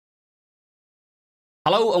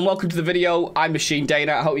Hello and welcome to the video. I'm Machine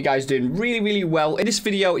Dana. I hope you guys are doing really well. In this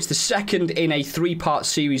video, it's the second in a three-part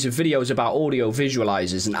series of videos about audio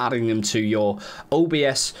visualizers and adding them to your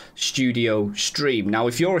OBS Studio stream. Now,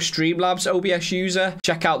 if you're a Streamlabs OBS user,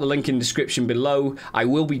 check out the link in the description below. I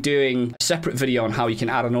will be doing a separate video on how you can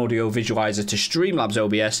add an audio visualizer to Streamlabs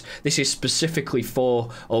OBS. This is specifically for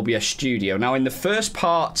OBS Studio. Now, in the first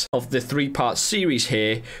part of the three-part series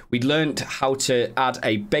here, we learned how to add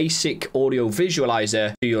a basic audio visualizer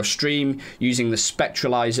to your stream using the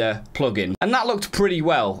Spectralizer plugin, and that looked pretty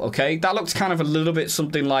well. Okay, that looked kind of a little bit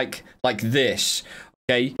something like this.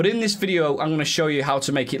 Okay, but in this video I'm going to show you how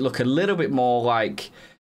to make it look a little bit more like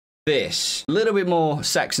this, a little bit more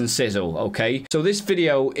sex and sizzle. Okay, so this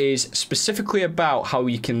video is specifically about how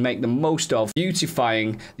you can make the most of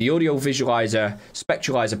beautifying the audio visualizer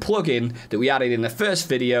Spectralizer plugin that we added in the first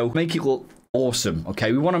video, make it look awesome.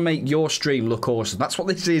 Okay, we want to make your stream look awesome. That's what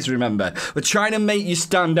this is. Remember, we're trying to make you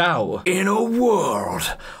stand out in a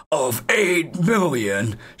world of 8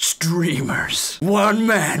 million streamers. One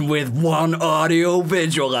man with one audio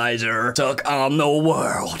visualizer took on the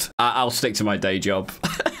world. I'll stick to my day job.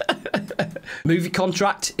 Movie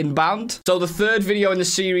contract inbound. So the third video in the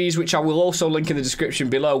series, which I will also link in the description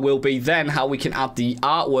below, will be then how we can add the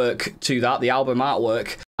artwork to that, the album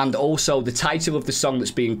artwork, and also the title of the song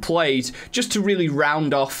that's being played, just to really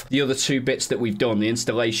round off the other two bits that we've done, the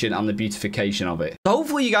installation and the beautification of it. So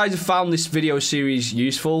hopefully you guys have found this video series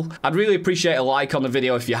useful. I'd really appreciate a like on the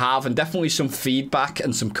video if you have, and definitely some feedback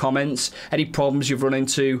and some comments, any problems you've run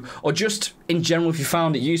into, or just in general if you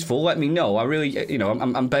found it useful, let me know. I really, you know,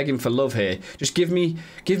 I'm begging for love here. Just give me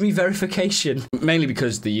verification, mainly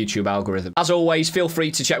because the YouTube algorithm. As always, feel free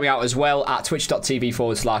to check me out as well at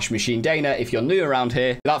twitch.tv/Machine Dana if you're new around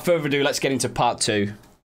here. Without further ado, let's get into part 2.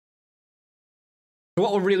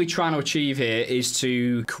 What we're really trying to achieve here is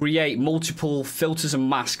to create multiple filters and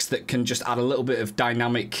masks that can just add a little bit of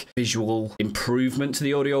dynamic visual improvement to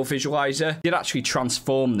the audio visualizer. We did actually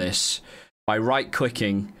transform this by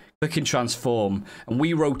right-clicking, clicking transform, and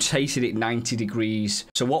we rotated it 90 degrees.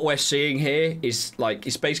 So what we're seeing here is like,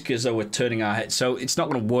 it's basically as though we're turning our head. So it's not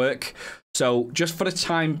going to work. So just for the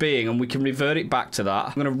time being, and we can revert it back to that,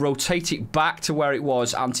 I'm going to rotate it back to where it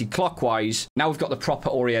was anti-clockwise. Now we've got the proper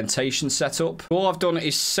orientation set up. All I've done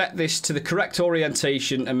is set this to the correct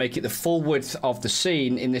orientation and make it the full width of the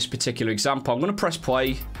scene in this particular example. I'm going to press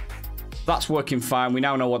play. That's working fine. We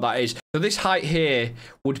now know what that is. So this height here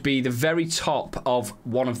would be the very top of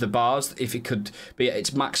one of the bars. If it could be at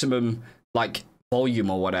its maximum like volume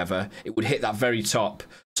or whatever, it would hit that very top.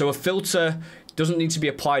 So a filter doesn't need to be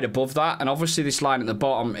applied above that, and obviously this line at the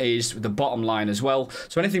bottom is the bottom line as well,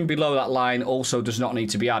 so anything below that line also does not need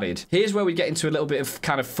to be added. Here's where we get into a little bit of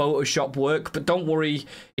kind of Photoshop work, but don't worry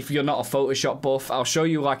if you're not a Photoshop buff. I'll show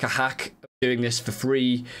you like a hack of doing this for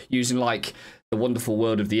free using like the wonderful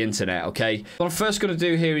world of the internet. Okay, what I'm first going to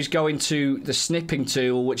do here is go into the snipping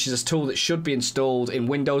tool, which is a tool that should be installed in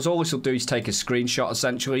Windows. All this will do is take a screenshot,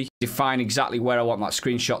 essentially define exactly where I want that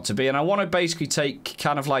screenshot to be, and I want to basically take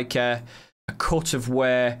kind of like a cut of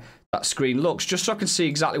where that screen looks, just so I can see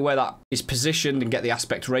exactly where that is positioned and get the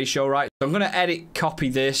aspect ratio right. So I'm going to edit, copy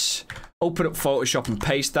this, open up Photoshop and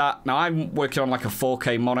paste that. Now I'm working on like a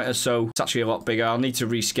 4K monitor, so it's actually a lot bigger. I'll need to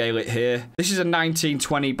rescale it here. This is a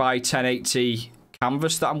 1920 by 1080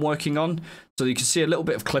 canvas that I'm working on, so you can see a little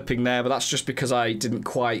bit of clipping there, but that's just because I didn't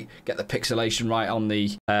quite get the pixelation right on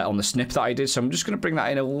the snip that I did. So I'm just going to bring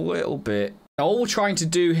that in a little bit. Now, all we're trying to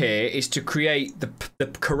do here is to create the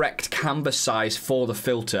correct canvas size for the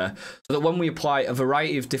filter, so that when we apply a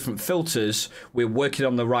variety of different filters, we're working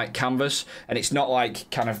on the right canvas, and it's not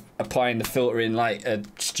like kind of applying the filter in like a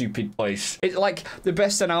stupid place. It's like, the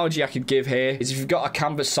best analogy I could give here is if you've got a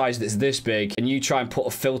canvas size that's this big and you try and put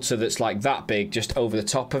a filter that's like that big just over the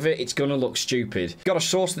top of it, it's gonna look stupid. If you've got a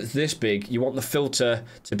source that's this big, you want the filter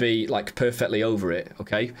to be like perfectly over it.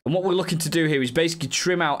 Okay, and what we're looking to do here is basically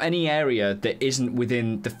trim out any area that isn't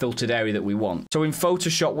within the filtered area that we want. So in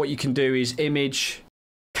Photoshop, what you can do is image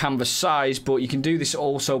canvas size, but you can do this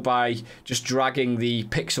also by just dragging the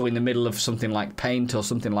pixel in the middle of something like paint or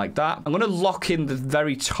something like that. I'm going to lock in the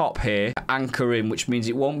very top here, anchor in, which means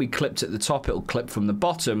it won't be clipped at the top, it'll clip from the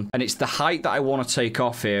bottom, and it's the height that I want to take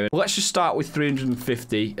off here. Well, let's just start with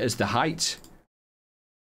 350 as the height.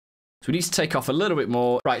 So we need to take off a little bit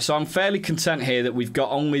more. Right, so I'm fairly content here that we've got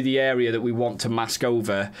only the area that we want to mask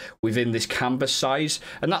over within this canvas size.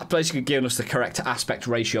 And that's basically giving us the correct aspect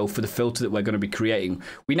ratio for the filter that we're going to be creating.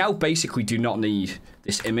 We now basically do not need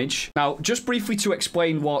this image. Now, just briefly to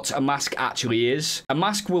explain what a mask actually is. A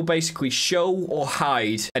mask will basically show or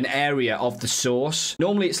hide an area of the source.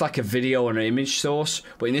 Normally, it's like a video or an image source,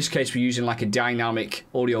 but in this case, we're using like a dynamic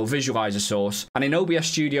audio visualizer source. And in OBS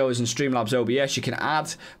Studios and Streamlabs OBS, you can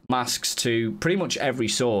add masks to pretty much every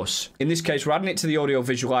source. In this case, we're adding it to the audio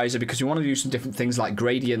visualizer because we want to do some different things like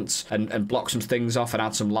gradients and block some things off and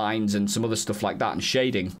add some lines and some other stuff like that and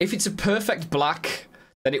shading. If it's a perfect black,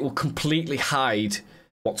 then it will completely hide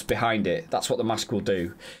what's behind it. That's what the mask will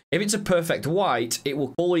do. If it's a perfect white, it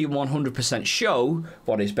will fully 100% show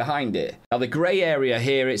what is behind it. Now the grey area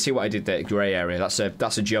here, see what I did there, grey area, that's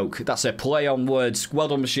a joke. That's a play on words. Well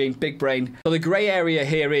done, machine, big brain. So the grey area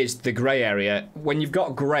here is the grey area. When you've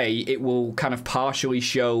got grey, it will kind of partially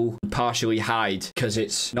show, partially hide because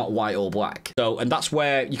it's not white or black. So, and that's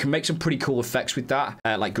where you can make some pretty cool effects with that,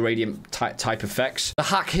 like gradient type effects. The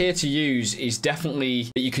hack here to use is definitely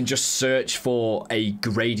that you can just search for a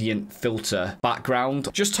gradient filter background.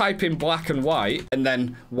 Just type in black and white and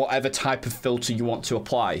then whatever type of filter you want to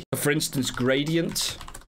apply. So for instance, gradient.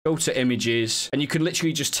 Go to images, and you can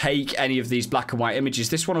literally just take any of these black and white images.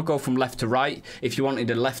 This one will go from left to right if you wanted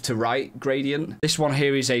a left to right gradient. This one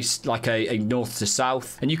here is like a north to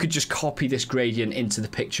south, and you could just copy this gradient into the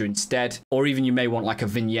picture instead. Or even you may want like a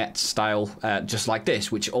vignette style, just like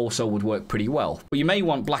this, which also would work pretty well. But you may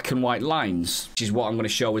want black and white lines, which is what I'm going to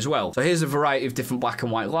show as well. So here's a variety of different black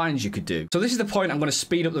and white lines you could do. So this is the point. I'm going to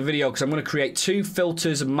speed up the video because I'm going to create two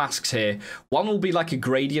filters and masks here. One will be like a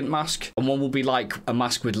gradient mask, and one will be like a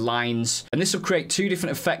mask with lines, and this will create two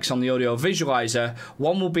different effects on the audio visualizer.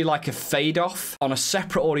 One will be like a fade off. On a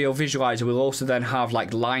separate audio visualizer, we'll also then have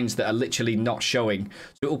like lines that are literally not showing,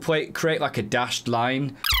 so it will create like a dashed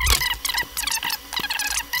line.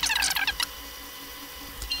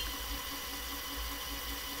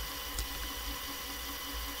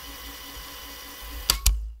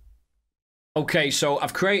 Okay, so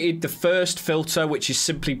I've created the first filter, which is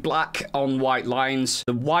simply black on white lines.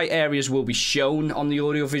 The white areas will be shown on the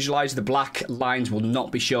audio visualizer. The black lines will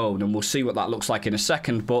not be shown, and we'll see what that looks like in a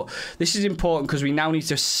second. But this is important because we now need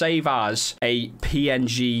to save as a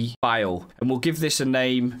PNG file, and we'll give this a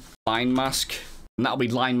name, line mask, and that'll be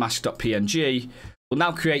linemask.png. We'll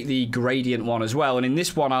now create the gradient one as well. And in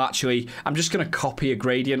this one, I'm just going to copy a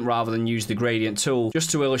gradient rather than use the gradient tool,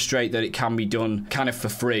 just to illustrate that it can be done kind of for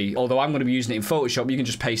free. Although I'm going to be using it in Photoshop, you can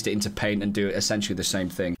just paste it into Paint and do essentially the same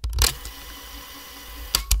thing.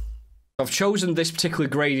 I've chosen this particular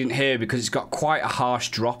gradient here because it's got quite a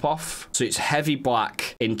harsh drop off. So it's heavy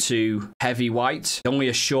black into heavy white, only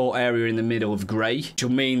a short area in the middle of grey, which will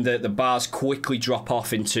mean that the bars quickly drop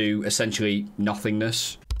off into essentially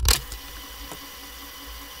nothingness.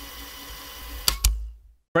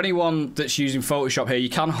 For anyone that's using Photoshop here, you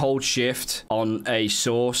can hold shift on a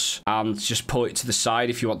source and just pull it to the side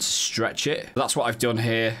if you want to stretch it. That's what I've done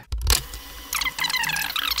here.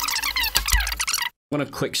 I'm going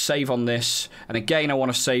to click save on this. And again, I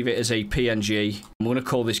want to save it as a PNG. I'm going to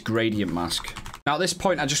call this gradient mask. Now at this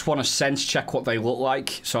point, I just want to sense check what they look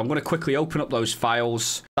like. So I'm going to quickly open up those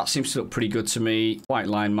files. That seems to look pretty good to me. White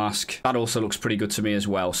line mask. That also looks pretty good to me as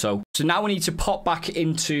well. So now we need to pop back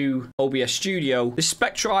into OBS Studio. This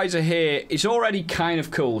Spectralizer here is already kind of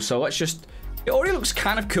cool. So let's just... It already looks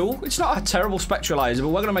kind of cool. It's not a terrible Spectralizer, but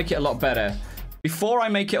we're going to make it a lot better. Before I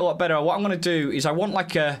make it a lot better, what I'm going to do is I want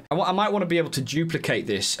like I might want to be able to duplicate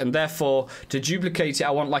this, and therefore to duplicate it, I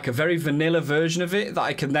want like a very vanilla version of it that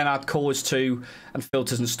I can then add colors to and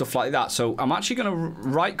filters and stuff like that. So I'm actually going to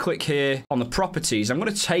right click here on the properties. I'm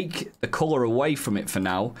going to take the color away from it for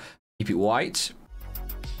now, keep it white,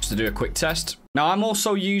 just to do a quick test. Now, I'm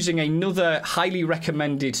also using another highly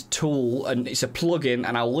recommended tool, and it's a plugin,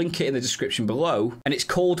 and I'll link it in the description below, and it's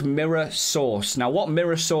called Mirror Source. Now, what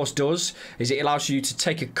Mirror Source does is it allows you to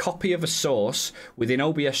take a copy of a source within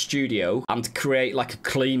OBS Studio and create like a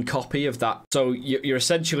clean copy of that. So you're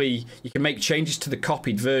essentially, you can make changes to the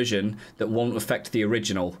copied version that won't affect the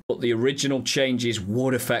original, but the original changes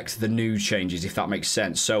would affect the new changes, if that makes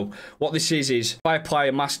sense. So what this is if I apply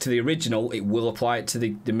a mask to the original, it will apply it to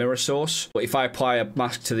the mirror source, but if I apply a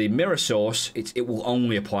mask to the mirror source, it will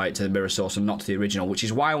only apply it to the mirror source and not to the original, which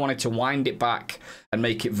is why I wanted to wind it back and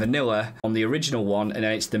make it vanilla on the original one, and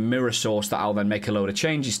then it's the mirror source that I'll then make a load of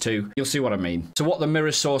changes to. You'll see what I mean. So what the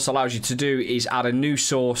mirror source allows you to do is add a new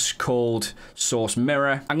source called source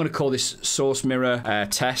mirror. I'm going to call this source mirror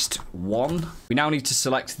test 1. We now need to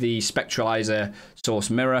select the Spectralizer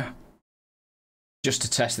source mirror. just to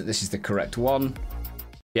test that this is the correct one.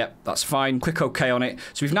 Yep, that's fine. Click OK on it.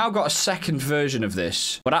 So we've now got a second version of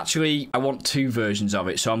this, but actually I want two versions of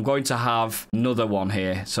it. So I'm going to have another one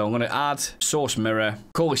here. So I'm going to add source mirror,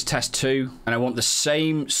 call this test 2, and I want the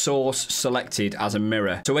same source selected as a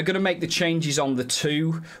mirror. So we're going to make the changes on the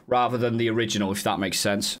 2 rather than the original, if that makes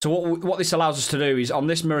sense. So what this allows us to do is on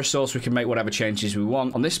this mirror source, we can make whatever changes we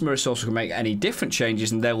want. On this mirror source, we can make any different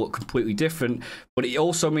changes and they'll look completely different. But it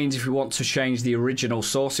also means if we want to change the original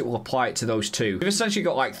source, it will apply it to those two. We've essentially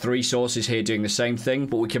got like 3 sources here doing the same thing,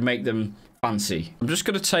 but we can make them fancy. I'm just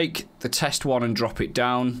going to take the test 1 and drop it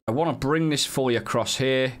down. I want to bring this fully across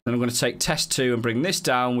here. Then I'm going to take test 2 and bring this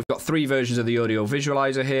down. We've got 3 versions of the audio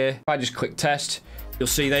visualizer here. If I just click test, you'll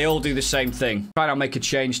see they all do the same thing. If I now make a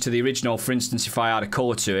change to the original, for instance, if I add a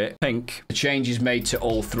color to it, pink, the change is made to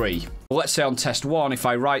all 3. Well, let's say on test 1, if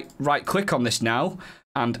I right click on this now,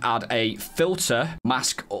 and add a filter,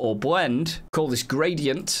 mask, or blend, call this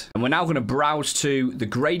gradient, and we're now going to browse to the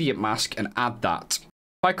gradient mask and add that.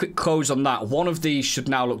 If I click close on that, one of these should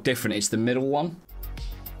now look different. It's the middle one.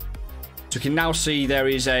 So you can now see there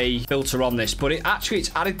is a filter on this, but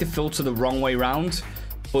it's added the filter the wrong way around.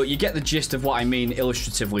 But you get the gist of what I mean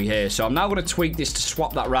illustratively here. So I'm now going to tweak this to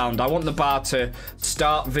swap that round. I want the bar to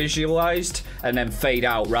start visualized and then fade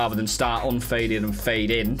out rather than start unfaded and fade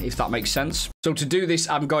in, if that makes sense. So to do this,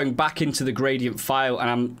 I'm going back into the gradient file and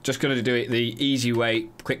I'm just going to do it the easy way.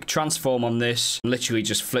 Click transform on this, and literally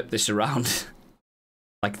just flip this around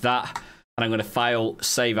like that. And I'm going to file,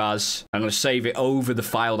 save as. I'm going to save it over the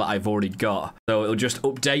file that I've already got. So it'll just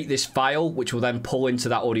update this file, which will then pull into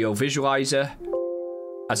that audio visualizer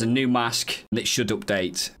as a new mask, and it should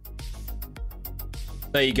update.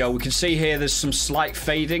 There you go. We can see here there's some slight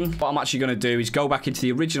fading. What I'm actually going to do is go back into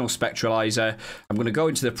the original Spectralizer. I'm going to go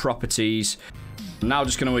into the properties. I'm now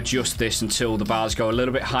just going to adjust this until the bars go a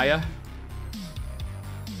little bit higher.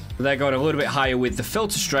 They're going a little bit higher with the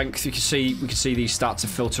filter strength. We can see these start to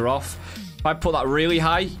filter off. If I put that really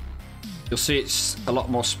high, you'll see it's a lot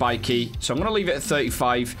more spiky. So I'm going to leave it at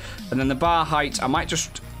 35. And then the bar height, I might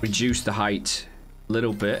just reduce the height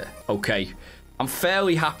little bit. Okay, I'm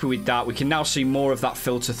fairly happy with that. We can now see more of that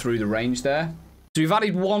filter through the range there. So we've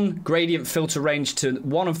added one gradient filter range to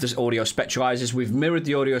one of the audio spectralizers. We've mirrored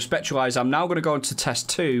the audio spectralizer. I'm now going to go into test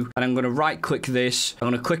 2 and I'm going to right click this. I'm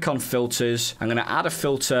going to click on filters. I'm going to add a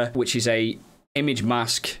filter, which is a image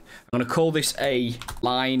mask. I'm going to call this a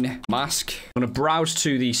line mask. I'm going to browse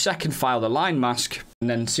to the second file, the line mask, and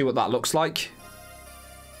then see what that looks like.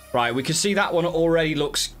 Right, we can see that one already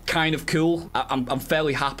looks kind of cool. I'm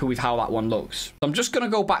fairly happy with how that one looks. So I'm just going to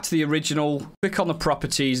go back to the original, click on the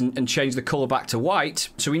properties and change the color back to white.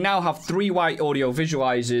 So we now have 3 white audio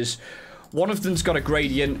visualizers. One of them's got a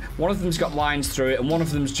gradient, one of them's got lines through it, and one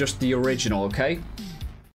of them's just the original, okay?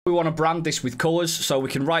 We want to brand this with colors, so we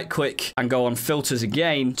can right click and go on filters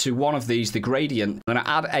again to one of these, the gradient. I'm going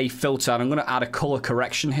to add a filter and I'm going to add a color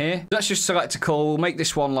correction here. Let's just select a color. We'll make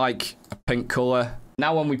this one like a pink color.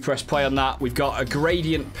 Now when we press play on that, we've got a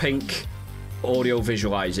gradient pink audio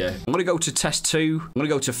visualizer. I'm going to go to test 2. I'm going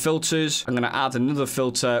to go to filters. I'm going to add another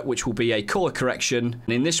filter, which will be a color correction.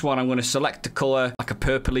 And in this one, I'm going to select the color like a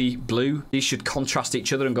purpley blue. These should contrast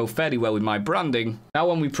each other and go fairly well with my branding. Now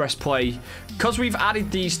when we press play, because we've added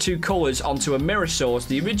these 2 colors onto a mirror source,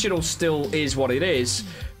 the original still is what it is.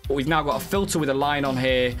 But we've now got a filter with a line on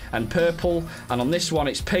here and purple, and on this one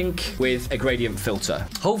it's pink with a gradient filter.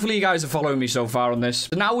 Hopefully you guys are following me so far on this.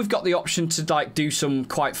 So now we've got the option to like do some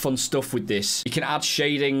quite fun stuff with this. You can add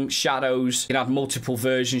shading, shadows, you can add multiple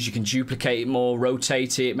versions, you can duplicate it more,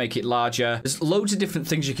 rotate it, make it larger. There's loads of different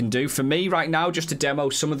things you can do. For me right now, just to demo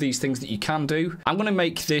some of these things that you can do, I'm going to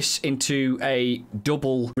make this into a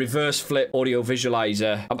double reverse flip audio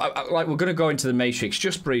visualizer. Like we're going to go into the matrix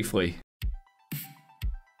just briefly.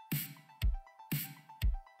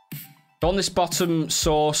 On this bottom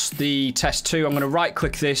source, the test 2, I'm going to right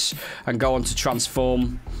click this and go on to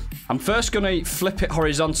transform. I'm first going to flip it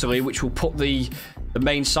horizontally, which will put the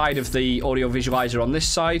main side of the audio visualizer on this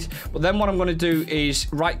side. But then what I'm going to do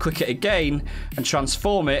is right click it again and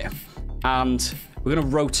transform it, and we're going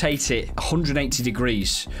to rotate it 180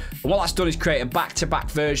 degrees. And what that's done is create a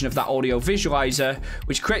back-to-back version of that audio visualizer,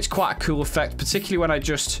 which creates quite a cool effect, particularly when I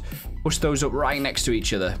just push those up right next to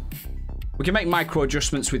each other. We can make micro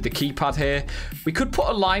adjustments with the keypad here. We could put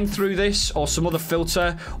a line through this or some other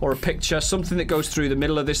filter or a picture, something that goes through the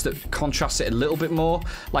middle of this that contrasts it a little bit more,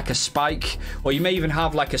 like a spike. Or you may even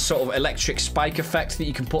have like a sort of electric spike effect that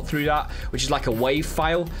you can put through that, which is like a wave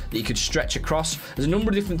file that you could stretch across. There's a number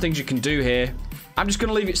of different things you can do here. I'm just going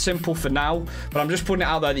to leave it simple for now, but I'm just putting it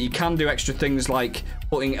out there that you can do extra things like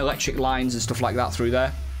putting electric lines and stuff like that through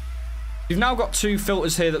there. We've now got two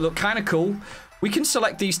filters here that look kind of cool. We can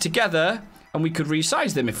select these together and we could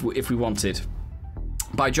resize them if we wanted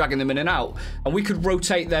by dragging them in and out. And we could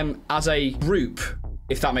rotate them as a group,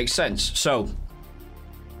 if that makes sense. So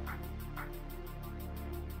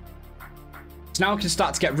now we can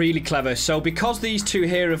start to get really clever. So because these two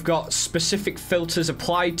here have got specific filters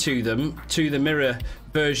applied to them, to the mirror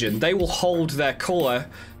version, they will hold their color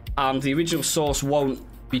and the original source won't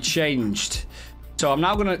be changed. So I'm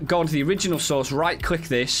now going to go into the original source, right click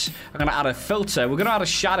this. I'm going to add a filter. We're going to add a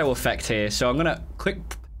shadow effect here. So I'm going to click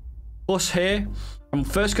plus here. I'm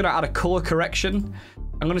first going to add a color correction.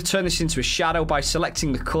 I'm going to turn this into a shadow by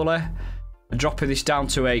selecting the color and dropping this down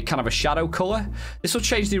to a kind of a shadow color. This will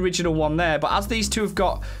change the original one there, but as these two have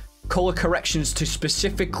got color corrections to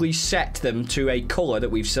specifically set them to a color that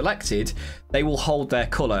we've selected, they will hold their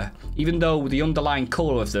color. Even though the underlying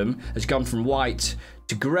color of them has gone from white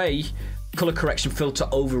to gray, color correction filter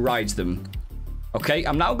overrides them. Okay,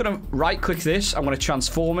 I'm now going to right click this. I'm going to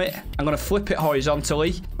transform it. I'm going to flip it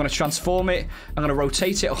horizontally. I'm going to transform it. I'm going to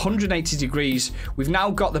rotate it 180 degrees. We've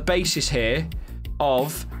now got the basis here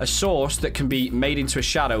of a source that can be made into a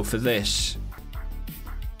shadow for this.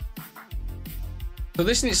 So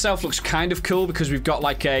this in itself looks kind of cool because we've got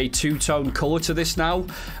like a two-tone color to this now,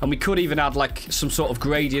 and we could even add like some sort of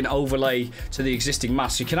gradient overlay to the existing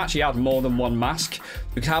mask. You can actually add more than one mask.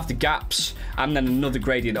 We could have the gaps and then another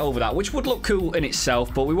gradient over that, which would look cool in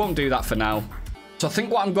itself, but we won't do that for now. So I think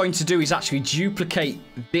what I'm going to do is actually duplicate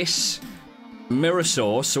this mirror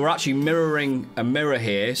source. So we're actually mirroring a mirror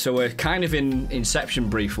here, so we're kind of in Inception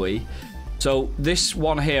briefly. So this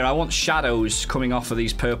one here, I want shadows coming off of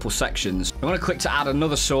these purple sections. I'm going to click to add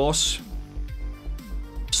another source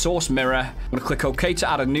mirror. I'm going to click OK to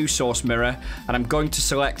add a new source mirror, and I'm going to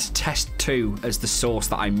select test 2 as the source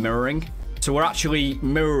that I'm mirroring. So we're actually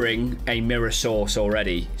mirroring a mirror source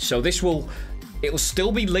already. So this will, it will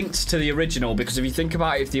still be linked to the original, because if you think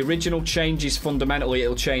about it, if the original changes fundamentally,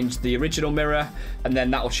 it'll change the original mirror, and then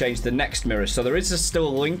that will change the next mirror. So there is still a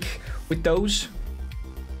link with those.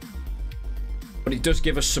 But it does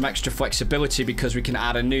give us some extra flexibility because we can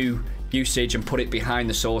add a new usage and put it behind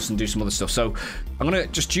the source and do some other stuff. So I'm going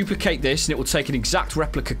to just duplicate this, and it will take an exact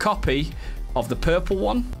replica copy of the purple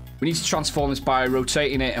one. We need to transform this by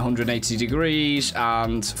rotating it 180 degrees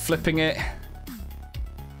and flipping it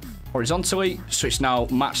horizontally, so it's now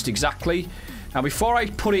matched exactly. Now before I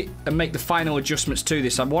put it and make the final adjustments to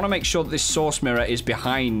this, I want to make sure that this source mirror is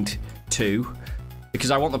behind 2, because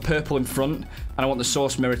I want the purple in front and I want the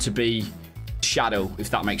source mirror to be shadow, if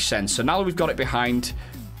that makes sense. So now that we've got it behind,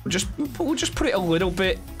 we'll just put it a little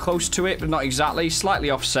bit close to it, but not exactly,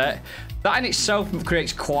 slightly offset. That in itself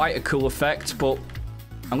creates quite a cool effect, but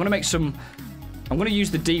I'm going to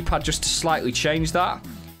use the D-pad just to slightly change that.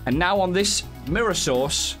 And now on this mirror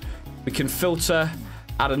source, we can filter,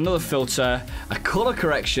 add another filter, a color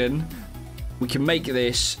correction. We can make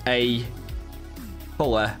this a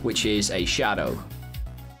color, which is a shadow.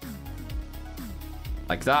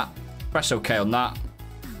 Like that. Press OK on that.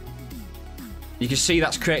 You can see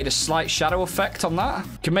that's created a slight shadow effect on that.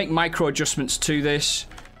 You can make micro adjustments to this.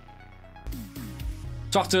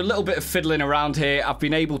 So after a little bit of fiddling around here, I've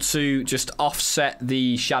been able to just offset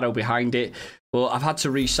the shadow behind it. Well, I've had to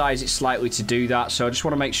resize it slightly to do that. So I just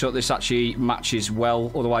want to make sure that this actually matches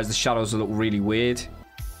well. Otherwise, the shadows will look really weird.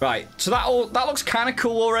 Right, so that looks kind of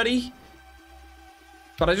cool already.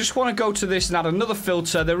 But I just want to go to this and add another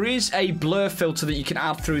filter. There is a blur filter that you can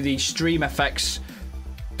add through the Stream FX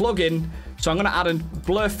plugin. So I'm going to add a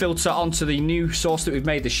blur filter onto the new source that we've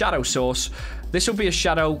made, the shadow source. This will be a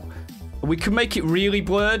shadow. We can make it really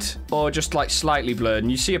blurred or just like slightly blurred.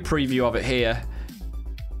 And you see a preview of it here.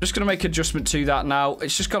 I'm just going to make an adjustment to that now.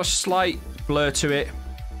 It's just got a slight blur to it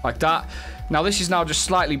like that. Now this is now just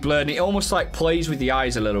slightly blurred. And it almost like plays with the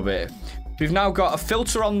eyes a little bit. We've now got a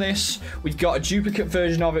filter on this. We've got a duplicate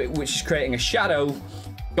version of it, which is creating a shadow.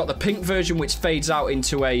 We've got the pink version, which fades out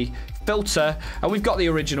into a filter. And we've got the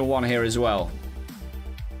original one here as well.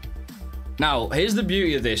 Now, here's the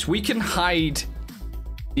beauty of this. We can hide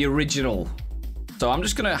the original. So I'm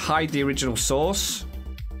just going to hide the original source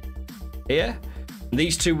here. And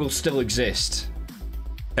these two will still exist.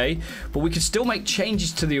 Okay, but we can still make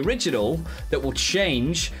changes to the original that will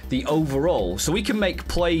change the overall. So we can make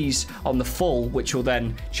plays on the full, which will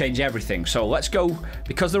then change everything. So let's go,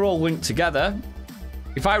 because they're all linked together.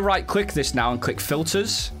 If I right click this now and click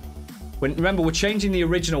filters, remember we're changing the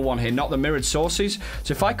original one here, not the mirrored sources.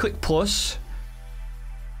 So if I click plus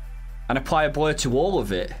and apply a blur to all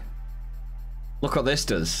of it, look what this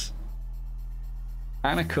does.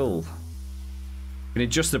 Kind of cool. You can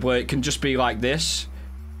adjust the blur. It can just be like this,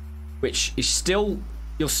 which is still,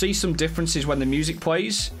 you'll see some differences when the music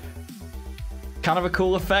plays. Kind of a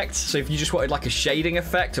cool effect. So if you just wanted like a shading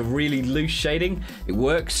effect, a really loose shading, it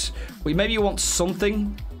works. But maybe you want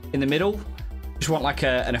something in the middle. Just want like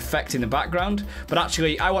an effect in the background. But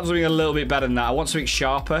actually, I want something a little bit better than that. I want something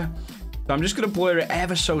sharper. So I'm just going to blur it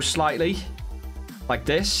ever so slightly. Like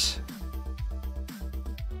this.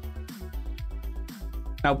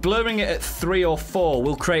 Now, blurring it at 3 or 4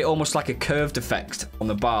 will create almost like a curved effect on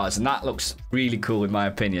the bars. And that looks really cool in my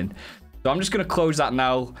opinion. So I'm just going to close that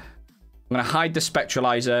now. I'm going to hide the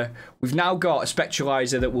Spectralizer. We've now got a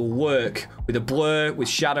Spectralizer that will work with a blur, with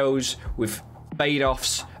shadows, with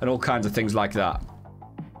fade-offs, and all kinds of things like that.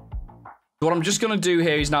 So what I'm just going to do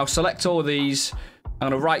here is now select all of these. I'm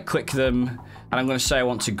going to right-click them, and I'm going to say I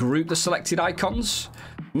want to group the selected icons.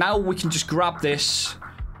 Now we can just grab this.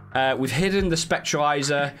 We've hidden the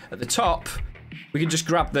Spectralizer at the top. We can just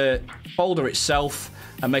grab the folder itself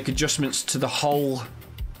and make adjustments to the whole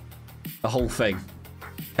thing.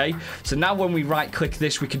 Okay, so now when we right click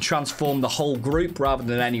this, we can transform the whole group rather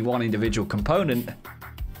than any one individual component.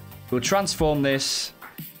 We'll transform this.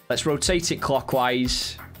 Let's rotate it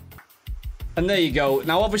clockwise. And there you go.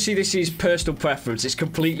 Now, obviously, this is personal preference. It's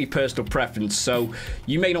completely personal preference. So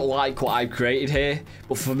you may not like what I've created here,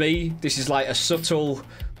 but for me, this is like a subtle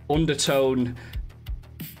undertone,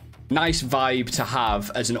 nice vibe to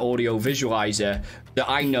have as an audio visualizer that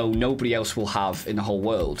I know nobody else will have in the whole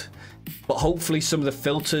world. But hopefully some of the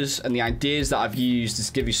filters and the ideas that I've used is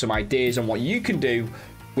give you some ideas on what you can do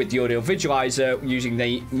with the audio visualizer using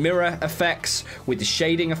the mirror effects, with the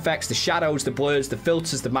shading effects, the shadows, the blurs, the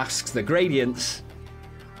filters, the masks, the gradients.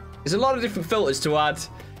 There's a lot of different filters to add,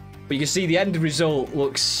 but you can see the end result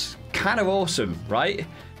looks kind of awesome, right?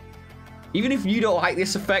 Even if you don't like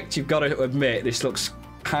this effect, you've got to admit this looks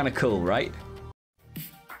kind of cool, right?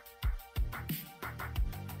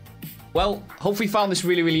 Well, hopefully you found this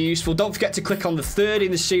really, really useful. Don't forget to click on the 3rd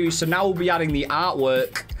in the series. So now we'll be adding the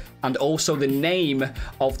artwork and also the name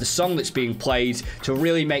of the song that's being played to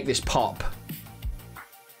really make this pop.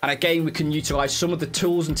 And again, we can utilize some of the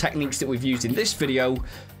tools and techniques that we've used in this video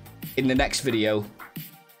in the next video.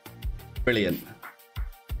 Brilliant.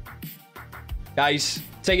 Guys,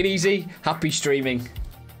 take it easy. Happy streaming.